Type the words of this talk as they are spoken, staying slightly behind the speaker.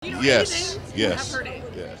Yes, yes, I've heard it.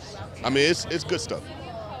 yes. I mean, it's good stuff.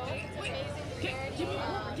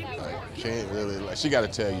 Can't really. Like, she got to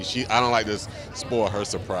tell you. I don't like to spoil her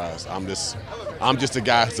surprise. I'm just a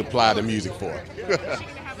guy who supply the music for her.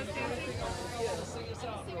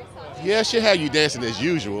 Yeah, she'll have you dancing as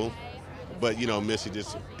usual, but you know, Missy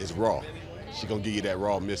just is raw. She gonna give you that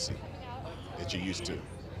raw Missy that you're used to.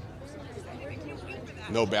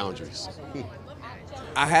 No boundaries.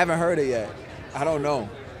 I haven't heard it yet. I don't know.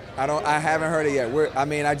 I haven't heard it yet. I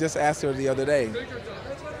mean, I just asked her the other day,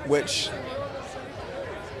 which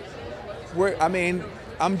I mean,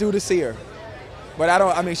 I'm due to see her. But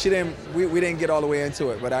I mean, she didn't we didn't get all the way into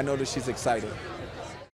it, but I know that she's excited.